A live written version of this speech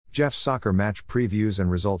Jeff's Soccer Match Previews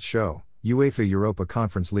and Results Show, UEFA Europa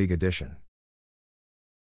Conference League Edition.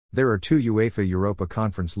 There are two UEFA Europa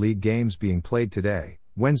Conference League games being played today,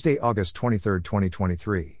 Wednesday, August 23,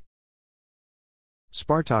 2023.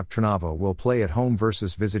 Spartak Trnava will play at home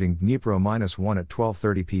versus visiting Dnipro-1 at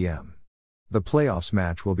 12:30 p.m. The playoffs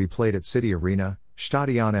match will be played at City Arena,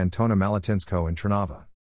 Stadion Antona Malatinsko in Trnava.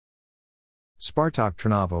 Spartak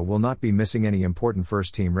Trnava will not be missing any important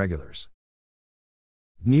first-team regulars.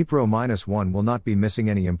 Dnipro-1 will not be missing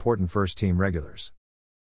any important first-team regulars.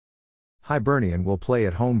 Hibernian will play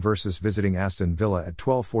at home versus visiting Aston Villa at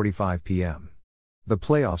 12:45 p.m. The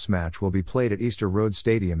playoffs match will be played at Easter Road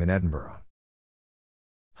Stadium in Edinburgh.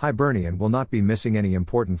 Hibernian will not be missing any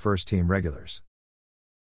important first-team regulars.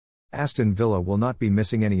 Aston Villa will not be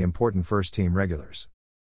missing any important first-team regulars.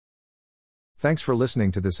 Thanks for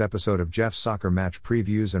listening to this episode of Jeff's Soccer Match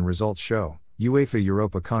Previews and Results Show, UEFA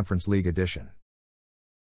Europa Conference League Edition.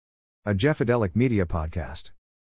 A Jeffadelic Media Podcast.